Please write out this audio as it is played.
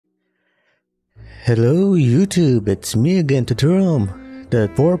Hello YouTube, it's me again, Tutorial. The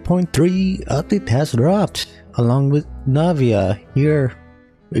 4.3 update has dropped, along with Navia. Here,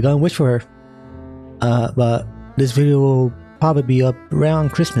 we're gonna wish for her. But this video will probably be up around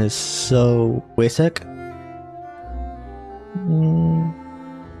Christmas, so wait a sec.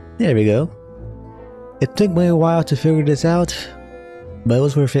 There we go. It took me a while to figure this out, but it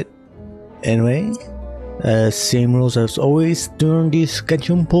was worth it. Anyway, same rules as always during these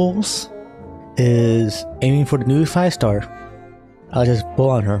Genshin pulls. Is aiming for the new 5-star. I'll just pull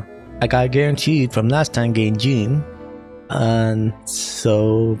on her. I got guaranteed from last time getting Jean, and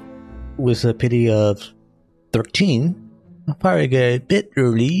so with a pity of 13, I'll probably get a bit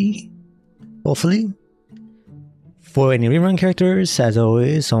early, hopefully. For any rerun characters, as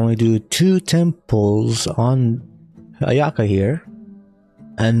always, I only do 2 10 pulls on Ayaka here,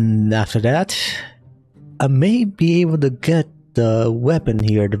 and after that, I may be able to get the weapon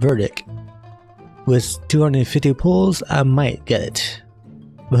here, the verdict. With 250 pulls, I might get it,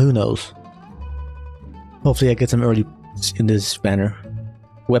 but who knows. Hopefully I get some early in this banner.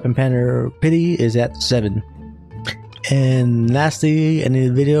 Weapon banner pity is at 7. And lastly, in the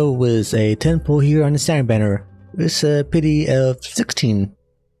video was a 10 pull here on the standard banner. It's a pity of 16.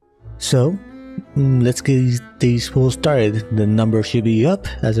 So, let's get these pulls started. The number should be up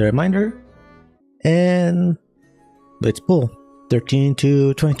as a reminder. And let's pull 13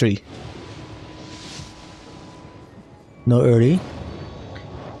 to 23. No early.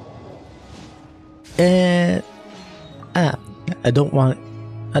 And I don't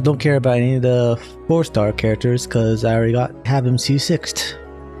care about any of the 4-star characters because I already have them C6'd.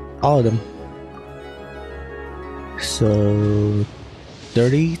 All of them. So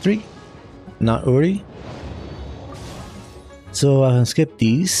 33. Not early. So I can skip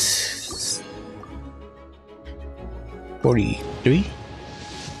these. 43.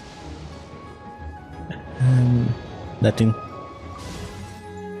 Nothing.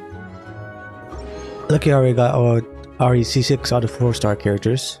 Lucky I already got C6 out of 4-star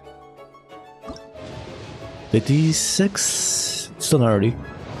characters. 56? Still not early.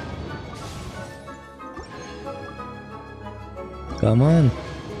 Come on.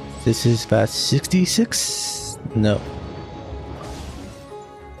 This is about 66? No.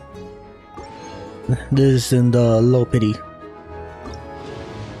 This is in the low pity.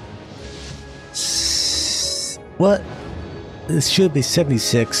 What? This should be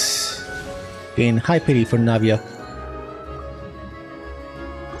 76. Gain high pity for Navia.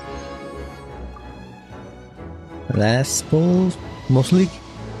 Last pull, most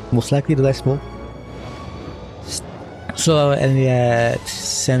likely the last pull. So ending at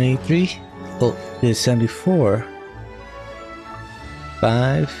 73. Oh, it's 74.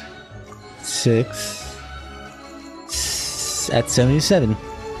 5, 6, at 77.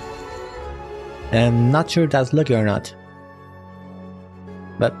 I'm not sure if that's lucky or not.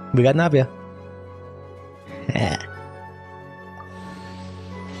 But we got Navia. And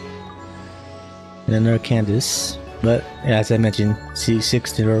another Candace. But yeah, as I mentioned,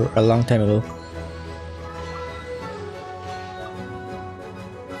 C6 did her a long time ago.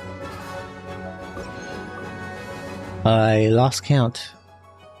 I lost count.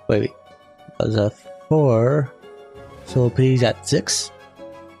 Wait. Was a 4. So please at 6.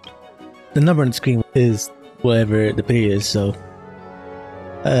 The number on the screen is whatever the pity is, so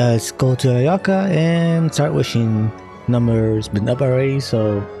let's go to Ayaka and start wishing. Number's been up already,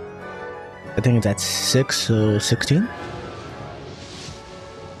 so I think it's at 6, so 16.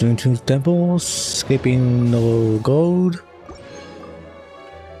 Doing 2 temples, skipping no gold.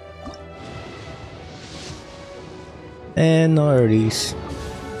 And no earlies.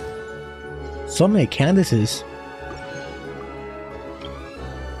 So many Candaces.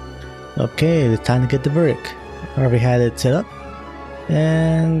 Okay, it's time to get the verdict. I already had it set up.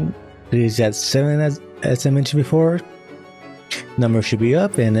 And it is at 7 as I mentioned before. Number should be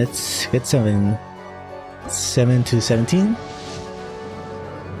up and let's get 7. 7 to 17.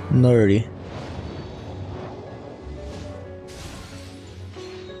 No early.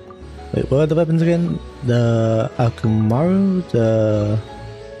 Wait, what are the weapons again? The Akumaru, the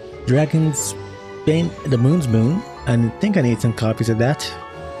Dragon's Bane, the Moon's Moon. I think I need some copies of that.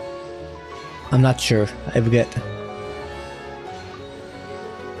 I'm not sure. I forget.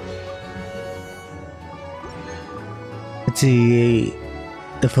 Let's see.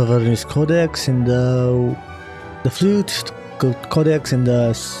 The Favorites Codex and the Flute Codex and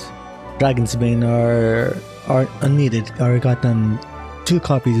the Dragon's Bane are unneeded. I already got them 2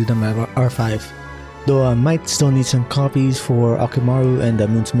 copies of them at R5. Though I might still need some copies for Akumaru and the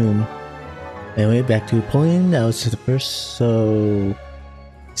Moon's Moon. Anyway, back to pulling. That was the first. So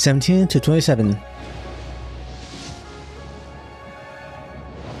 17 to 27.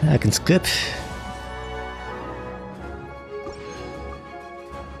 I can skip.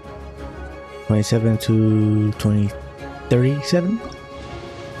 $27 to 37.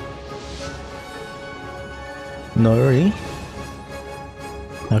 Not early.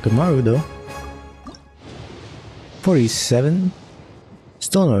 Nakamaru though. 47.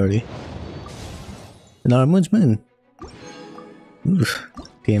 Still not early. Another Moon. Oof.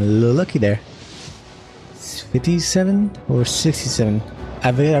 Getting a little lucky there. 57 or 67.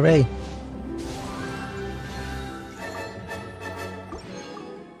 I forget already.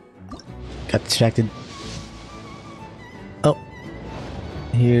 Got distracted. Oh.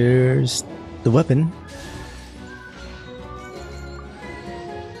 Here's the weapon.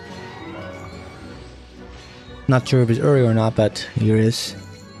 Not sure if it's early or not, but here it is.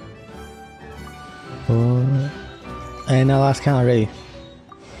 Oh. And I lost count already.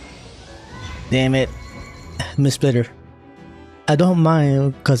 Damn it. Missplitter. I don't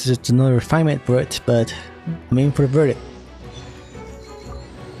mind because it's another refinement for it, but I'm aiming for the verdict.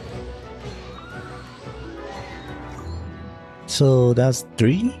 So that's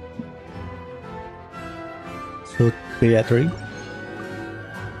 3? So maybe at 3?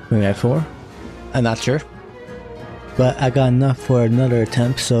 Maybe at 4? I'm not sure. But I got enough for another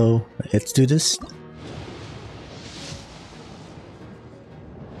attempt, so let's do this.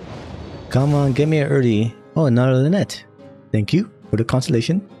 Come on, get me an early. Oh, another Lynette. Thank you for the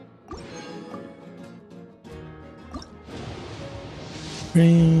consolation.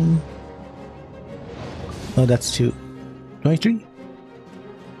 Ring. Oh, that's 2. 23.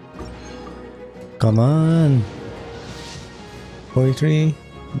 Come on. 43.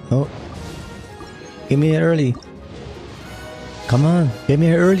 Oh. Give me it early. Come on, get me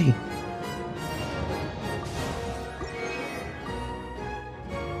here early.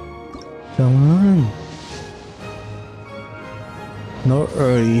 Come on. No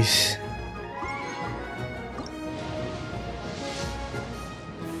earlies.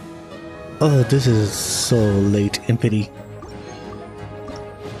 Oh, this is so late in pity.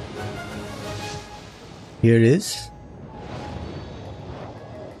 Here it is.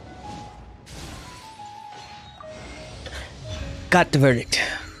 Got the verdict.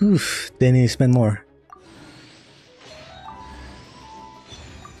 Oof, they need to spend more.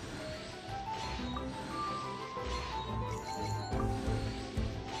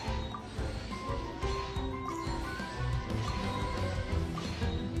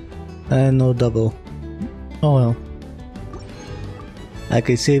 And no double. Oh well. I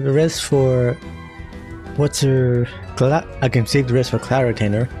could save the rest for... What's her... I can save the rest for Cloud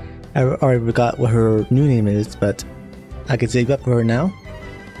Retainer. I already forgot what her new name is, but I can save up for her now.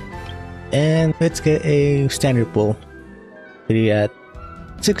 And let's get a standard pull. Maybe at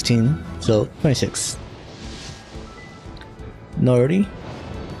 16, so 26. No already.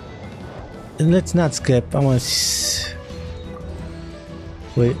 And let's not skip. I want to...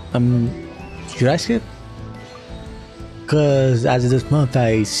 Wait, should I skip? Because as of this month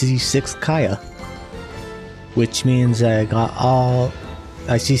I see 6 Kaya. Which means I got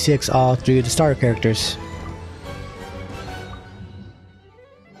I see 6 all 3 of the starter characters.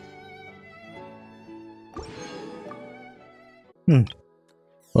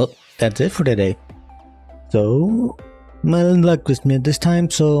 Well, that's it for today. So, my luck was mid this time,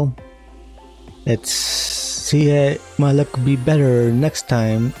 so let's see my luck will be better next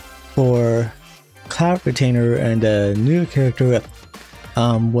time for Cloud Retainer and a new character,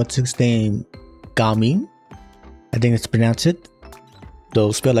 what's his name? Gamin? I think it's pronounced it.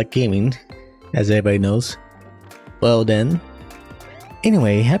 Though spelled like gaming, as everybody knows. Well then,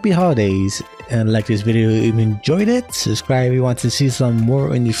 anyway, happy holidays, and like this video if you enjoyed it, subscribe if you want to see some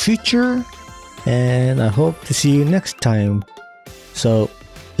more in the future, and I hope to see you next time. So,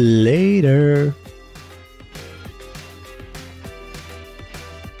 later!